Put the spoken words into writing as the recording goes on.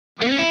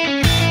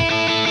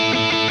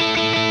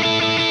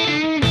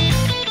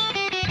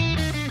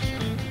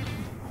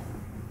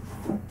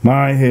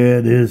My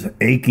head is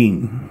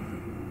aching.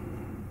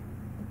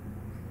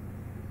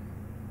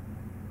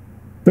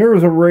 There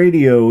was a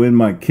radio in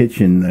my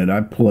kitchen that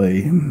I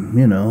play,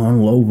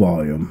 on low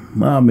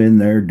volume. I'm in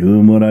there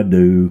doing what I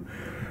do.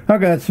 I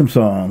got some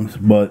songs,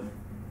 but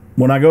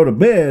when I go to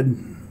bed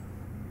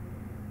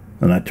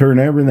and I turn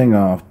everything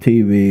off,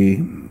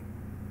 TV,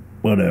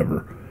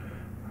 whatever,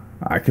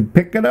 I can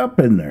pick it up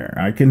in there.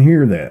 I can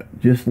hear that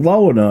just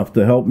low enough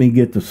to help me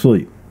get to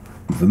sleep.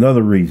 It's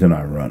another reason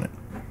I run it.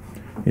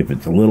 If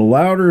it's a little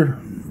louder,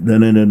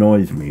 then it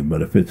annoys me.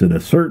 But if it's at a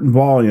certain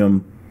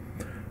volume,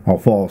 I'll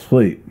fall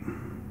asleep.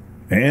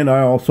 And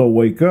I also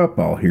wake up,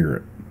 I'll hear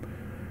it.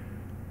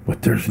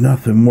 But there's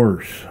nothing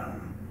worse.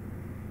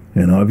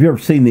 Have you ever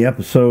seen the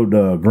episode,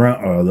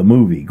 the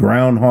movie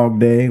Groundhog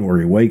Day, where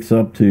he wakes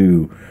up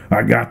to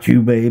I Got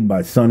You, Babe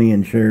by Sonny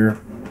and Cher?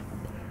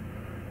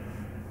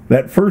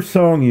 That first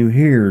song you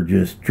hear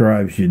just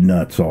drives you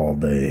nuts all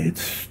day.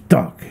 It's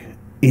stuck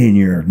in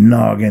your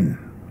noggin.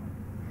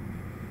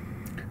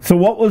 So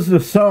what was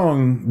the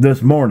song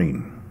this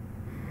morning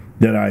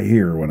that I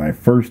hear when I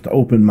first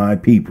opened my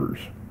peepers?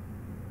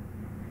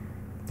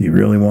 Do you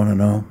really want to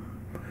know?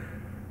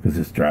 Because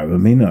it's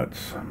driving me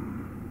nuts.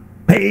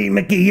 Hey,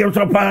 Mickey, you're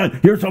so fine.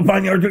 You're so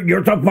fine.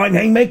 You're so fine.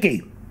 Hey,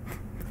 Mickey.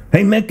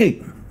 Hey,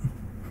 Mickey.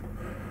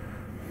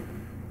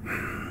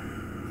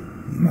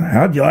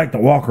 How'd you like to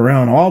walk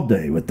around all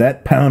day with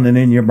that pounding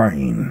in your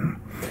brain?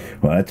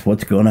 Well, that's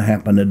what's going to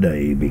happen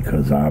today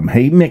because I'm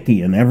Hey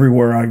Mickey and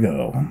everywhere I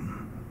go.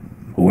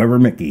 Whoever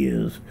Mickey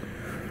is,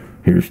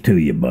 here's to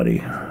you, buddy.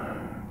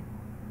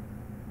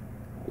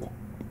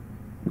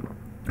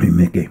 Hey,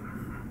 Mickey.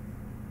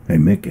 Hey,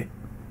 Mickey.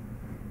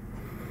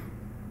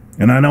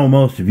 And I know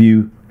most of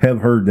you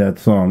have heard that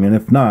song, and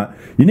if not,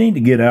 you need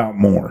to get out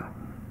more.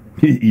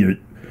 You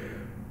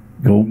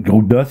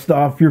go dust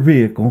off your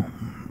vehicle,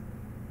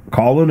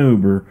 call an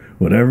Uber,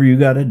 whatever you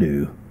got to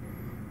do.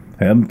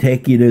 Have them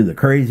take you to the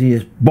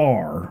craziest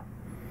bar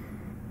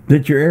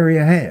that your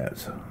area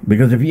has.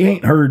 Because if you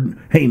ain't heard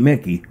Hey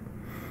Mickey,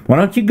 why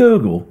don't you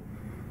Google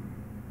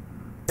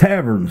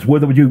taverns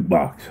with a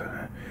jukebox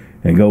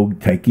and go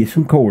take you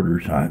some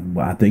quarters.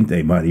 I think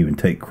they might even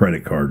take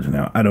credit cards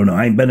now. I don't know.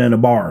 I ain't been in a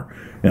bar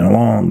in a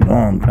long,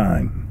 long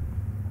time.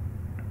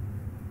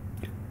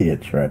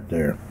 It's right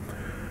there.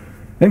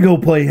 And go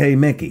play Hey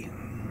Mickey.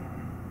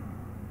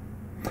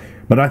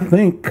 But I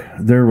think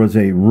there was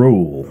a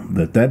rule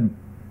that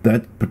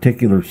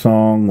particular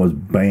song was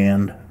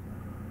banned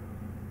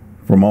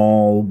from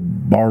all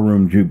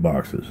barroom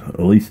jukeboxes, at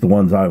least the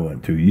ones I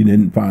went to. You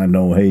didn't find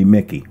no Hey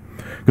Mickey.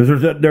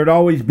 Because there'd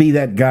always be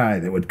that guy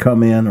that would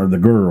come in, or the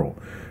girl,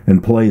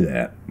 and play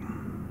that.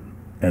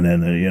 And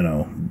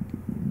then,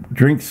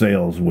 drink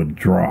sales would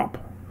drop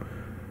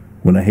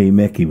when a Hey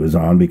Mickey was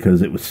on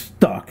because it was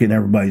stuck in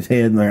everybody's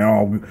head.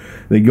 And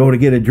they go to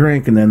get a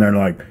drink, and then they're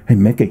like, Hey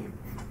Mickey,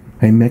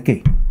 Hey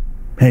Mickey,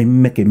 Hey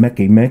Mickey,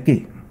 Mickey,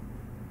 Mickey.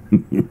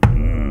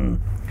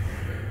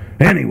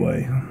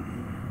 Anyway,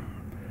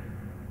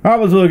 I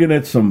was looking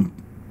at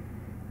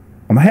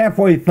I'm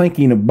halfway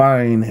thinking of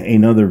buying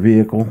another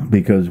vehicle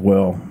because,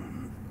 well,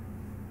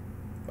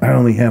 I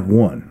only have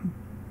one.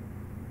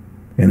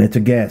 And it's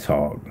a gas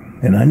hog.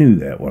 And I knew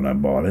that when I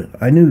bought it.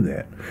 I knew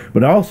that.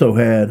 But I also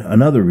had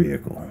another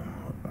vehicle.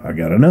 I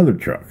got another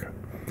truck.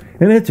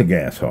 And it's a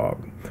gas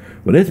hog.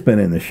 But it's been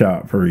in the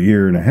shop for a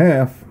year and a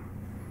half.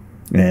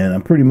 And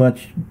I'm pretty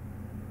much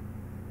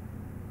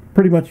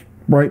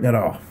writing it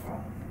off.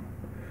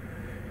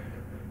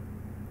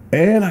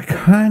 And I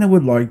kind of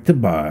would like to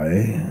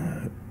buy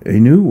a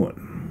new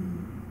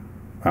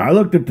one. I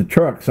looked at the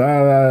trucks.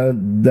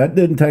 That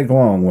didn't take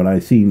long when I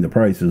seen the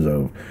prices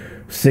of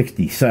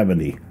 $60,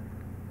 $70,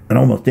 and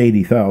almost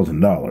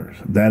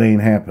 $80,000. That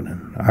ain't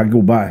happening. I'd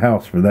go buy a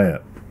house for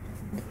that.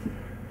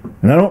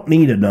 And I don't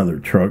need another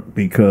truck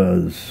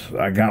because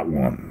I got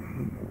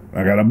one.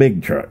 I got a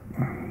big truck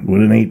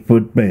with an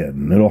 8-foot bed,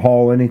 and it'll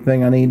haul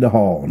anything I need to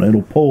haul, and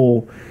it'll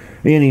pull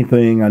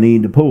anything I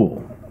need to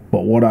pull.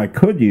 But what I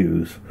could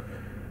use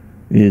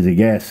is a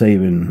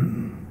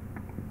gas-saving,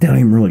 they don't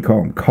even really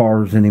call them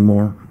cars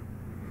anymore,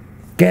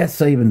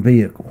 gas-saving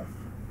vehicle.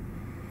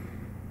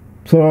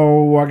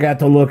 So I got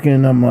to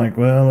looking, I'm like,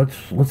 well,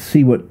 let's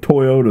see what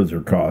Toyotas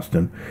are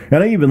costing.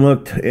 And I even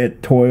looked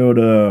at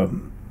Toyota,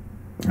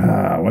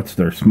 what's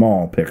their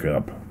small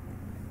pickup?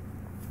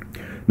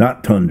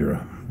 Not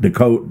Tundra.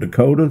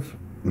 Dakotas?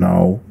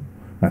 No,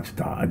 that's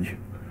Dodge.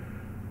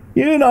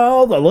 The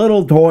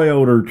little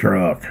Toyota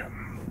truck.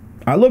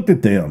 I looked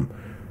at them.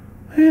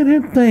 Man,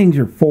 them things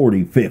are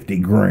 40, 50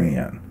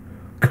 grand.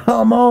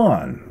 Come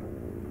on.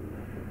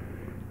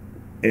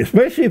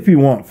 Especially if you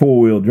want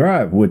four-wheel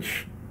drive,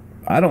 which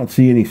I don't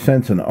see any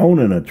sense in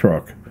owning a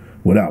truck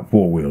without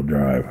four-wheel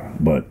drive.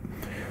 But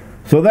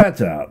so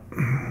that's out.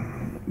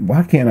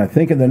 Why can't I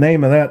think of the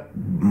name of that?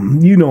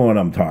 You know what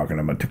I'm talking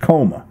about.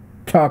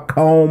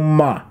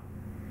 Tacoma.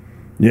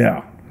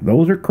 Yeah,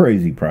 those are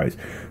crazy price.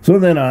 So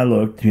then I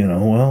looked,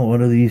 well,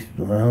 what are these?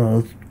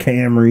 Well,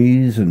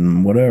 Camrys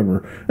and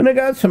whatever. And they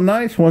got some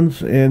nice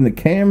ones. And the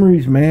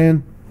Camrys,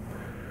 man,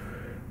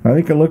 I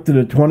think I looked at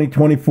a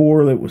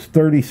 2024 that was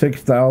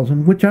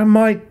 36,000, which I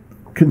might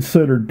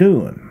consider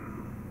doing.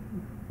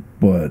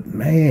 But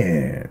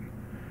man,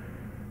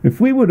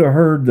 if we would have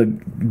heard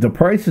the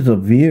prices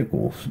of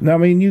vehicles, now I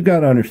mean you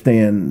got to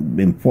understand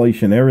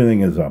inflation.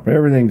 Everything is up.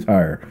 Everything's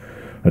higher.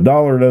 A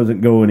dollar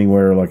doesn't go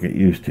anywhere like it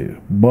used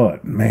to.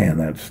 But man,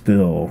 that's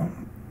still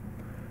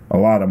a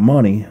lot of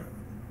money.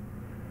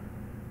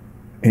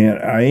 And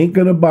I ain't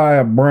going to buy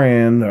a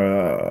brand,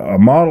 a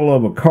model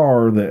of a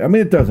car that, I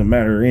mean, it doesn't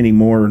matter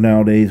anymore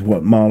nowadays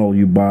what model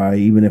you buy,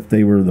 even if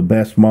they were the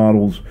best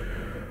models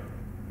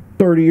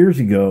 30 years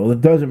ago. It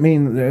doesn't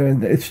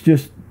mean, it's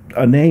just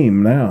a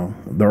name now.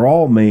 They're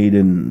all made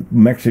in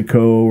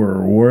Mexico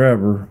or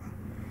wherever.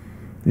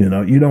 You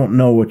know, you don't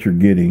know what you're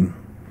getting.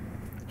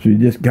 So you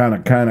just kind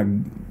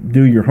of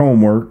do your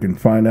homework and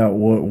find out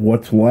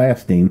what's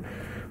lasting.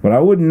 But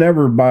I would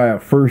never buy a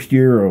first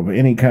year of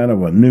any kind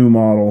of a new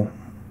model,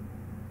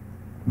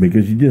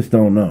 because you just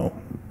don't know.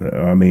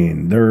 I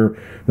mean, there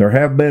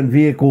have been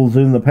vehicles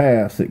in the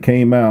past that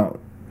came out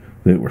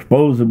that were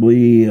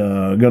supposedly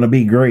going to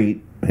be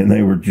great, and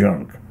they were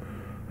junk.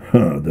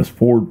 Does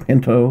Ford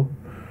Pinto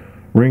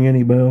ring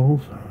any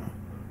bells?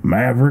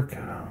 Maverick?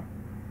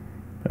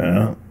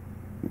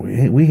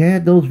 We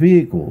had those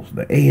vehicles.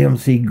 The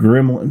AMC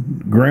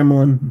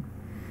Gremlin.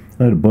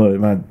 I had a buddy.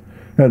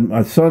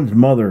 My son's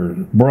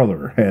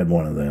brother had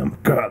one of them.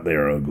 God,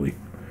 they're ugly.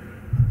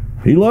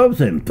 He loves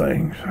them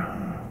things.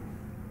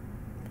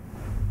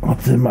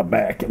 What's in my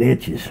back? It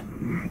itches.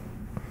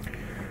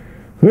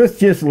 It's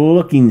just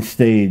looking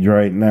stage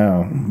right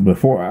now.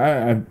 Before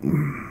I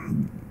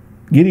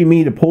getting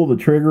me to pull the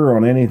trigger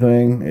on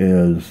anything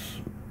is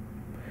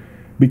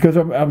because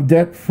I'm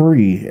debt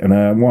free, and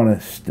I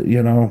want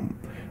to,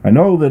 I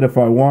know that if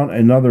I want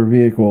another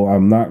vehicle,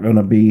 I'm not going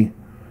to be.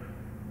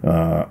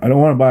 I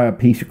don't want to buy a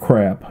piece of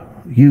crap,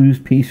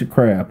 used piece of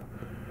crap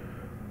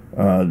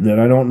that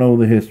I don't know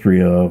the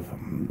history of.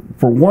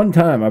 For one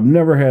time, I've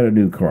never had a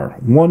new car.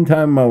 One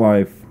time in my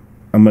life,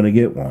 I'm going to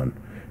get one.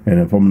 And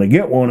if I'm going to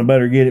get one, I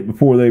better get it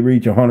before they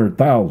reach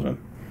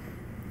 100,000.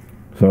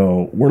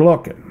 So we're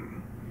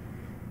looking.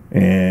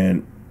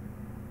 And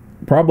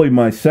probably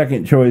my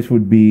second choice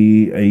would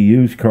be a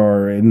used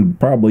car, and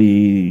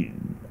probably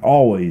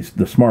always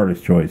the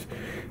smartest choice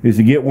is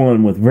to get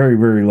one with very,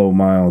 very low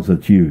miles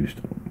that's used.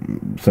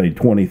 Say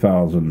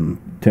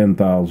 20,000,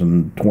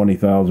 10,000,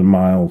 20,000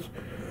 miles,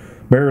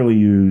 barely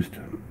used.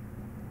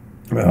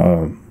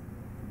 Because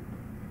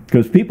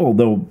people,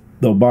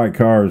 they'll buy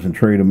cars and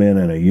trade them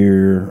in a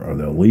year, or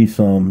they'll lease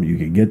them. You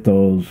can get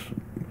those.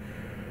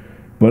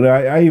 But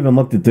I even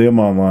looked at them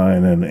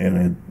online,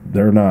 and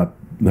they're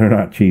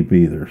not cheap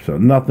either. So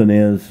nothing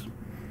is.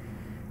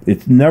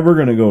 It's never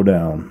going to go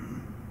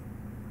down.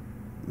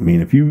 I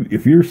mean,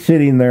 if you're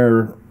sitting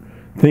there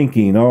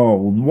thinking, oh,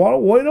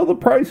 wait till the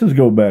prices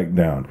go back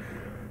down,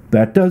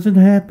 that doesn't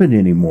happen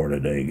anymore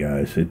today,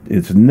 guys.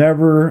 It's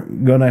never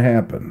going to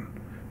happen.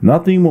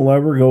 Nothing will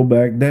ever go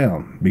back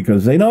down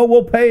because they know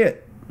we'll pay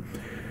it.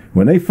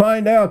 When they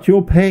find out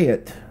you'll pay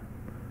it,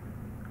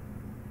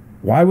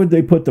 why would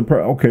they put the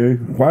price? Okay,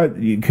 why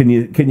can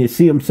you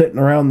see them sitting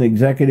around the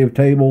executive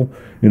table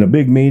in a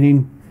big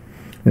meeting,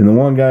 and the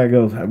one guy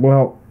goes,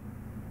 well,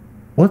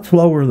 let's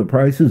lower the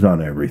prices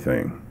on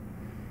everything,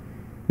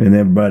 and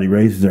everybody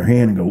raises their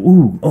hand and go,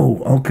 ooh,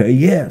 oh, okay,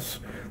 yes.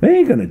 They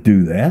ain't gonna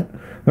do that.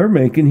 They're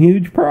making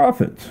huge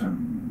profits.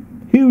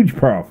 Huge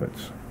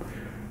profits.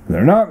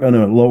 They're not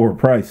gonna lower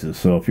prices.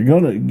 So if you're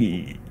gonna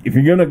get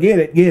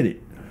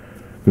it,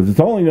 because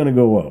it's only gonna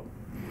go up.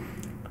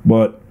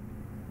 But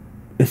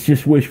it's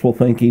just wishful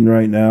thinking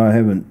right now. I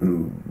haven't,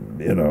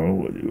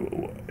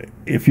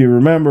 if you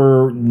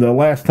remember the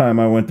last time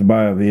I went to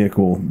buy a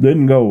vehicle,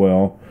 didn't go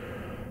well.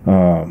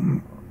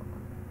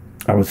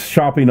 I was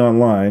shopping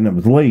online. I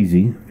was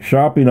lazy.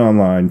 Shopping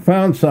online.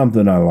 Found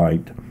something I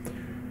liked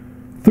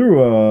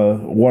through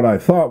what I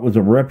thought was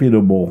a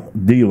reputable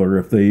dealer,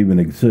 if they even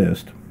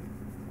exist,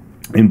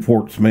 in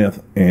Fort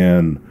Smith.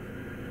 And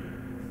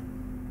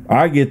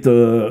I get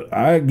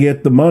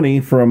the money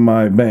from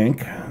my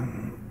bank.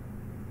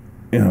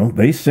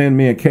 They send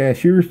me a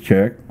cashier's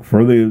check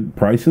for the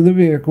price of the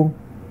vehicle,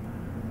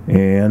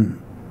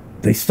 and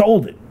they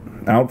sold it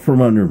out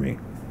from under me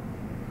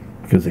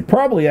because they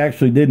probably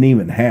actually didn't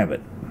even have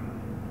it.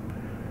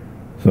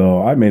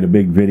 So I made a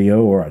big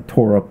video where I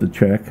tore up the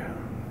check,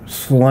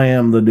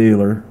 slammed the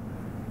dealer.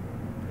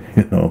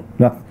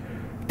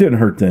 Didn't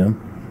hurt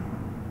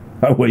them.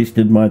 I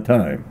wasted my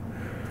time.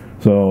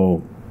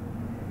 So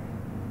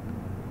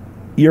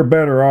you're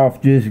better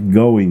off just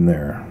going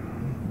there.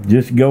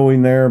 Just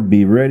going there,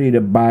 be ready to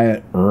buy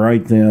it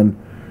right then,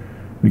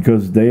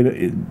 because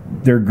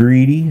they're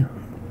greedy.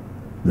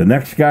 The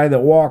next guy that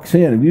walks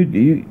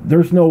in,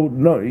 there's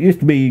no. It used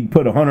to be you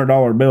put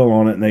 $100 bill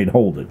on it and they'd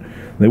hold it.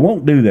 They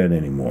won't do that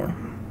anymore,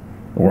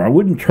 or I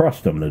wouldn't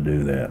trust them to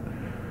do that.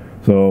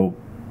 So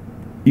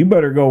you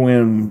better go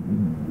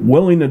in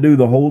willing to do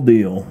the whole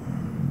deal.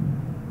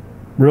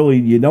 Really,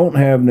 you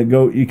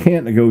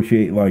can't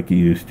negotiate like you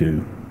used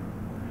to.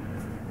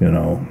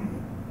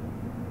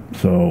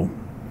 So.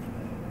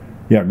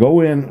 yeah,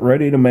 go in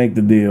ready to make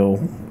the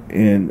deal,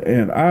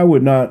 and I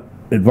would not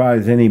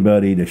advise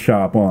anybody to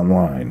shop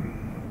online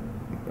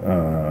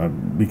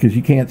because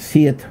you can't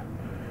see it.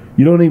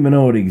 You don't even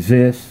know it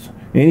exists.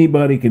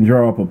 Anybody can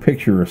draw up a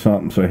picture or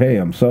something, say, hey,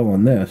 I'm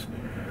selling this.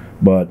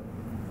 But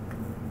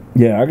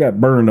yeah, I got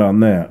burned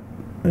on that,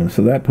 and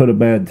so that put a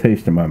bad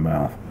taste in my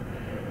mouth.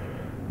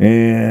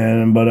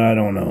 But I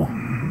don't know.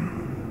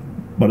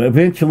 But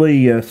eventually,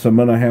 yes, I'm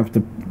gonna have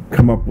to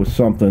come up with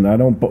something.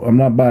 I'm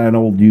not buying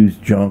old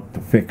used junk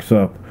to fix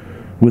up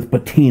with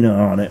patina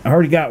on it. I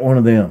already got one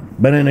of them.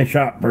 Been in a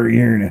shop for a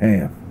year and a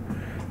half.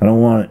 I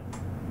don't want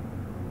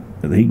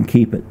it. He can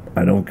keep it.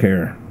 I don't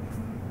care.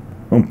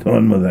 I'm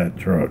done with that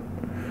truck.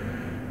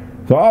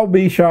 So I'll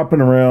be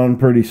shopping around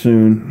pretty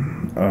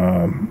soon.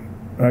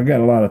 I got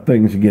a lot of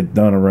things to get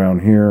done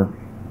around here,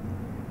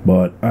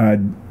 but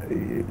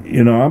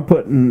I'm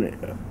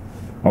putting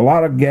a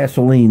lot of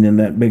gasoline in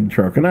that big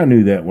truck, and I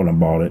knew that when I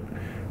bought it,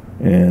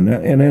 and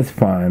that's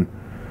fine.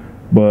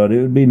 But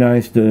it would be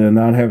nice to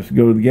not have to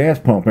go to the gas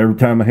pump every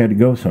time I had to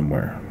go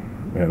somewhere.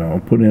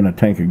 Put in a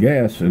tank of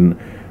gas, and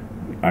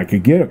I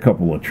could get a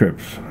couple of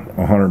trips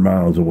 100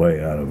 miles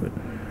away out of it.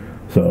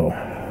 So,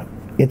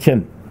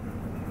 itching.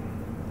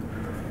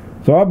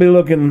 So I'll be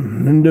looking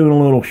and doing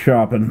a little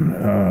shopping.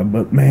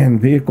 But man,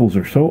 vehicles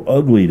are so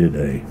ugly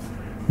today.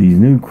 These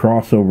new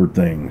crossover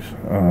things.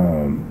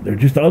 They're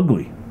just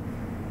ugly.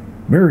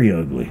 Very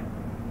ugly.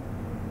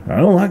 I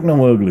don't like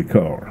no ugly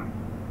car.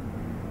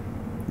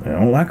 I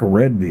don't like a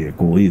red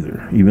vehicle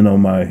either. Even though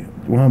my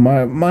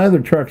other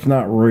truck's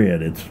not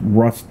red. It's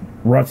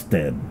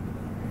rusted.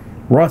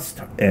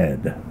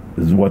 Rusted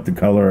is what the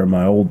color of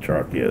my old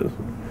truck is.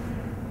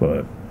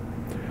 But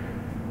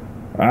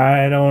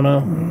I don't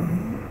know.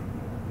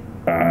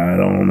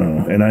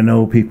 And I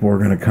know people are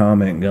going to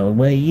comment and go,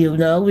 well, you're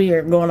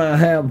going to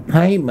have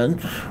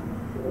payments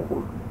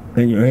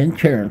and your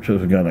insurance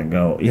is going to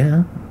go.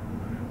 Yeah,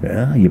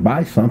 you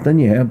buy something,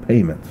 you have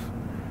payments.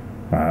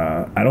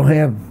 I don't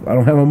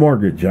have a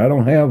mortgage. I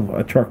don't have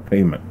a truck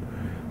payment.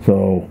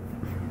 So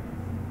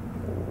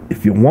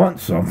if you want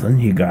something,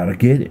 you got to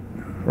get it,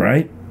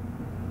 right?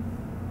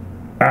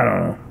 I don't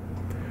know.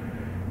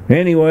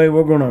 Anyway,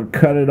 we're going to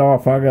cut it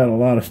off. I got a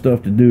lot of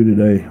stuff to do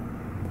today.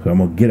 So I'm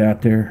going to get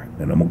out there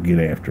and I'm going to get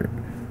after it.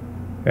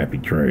 Happy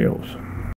trails.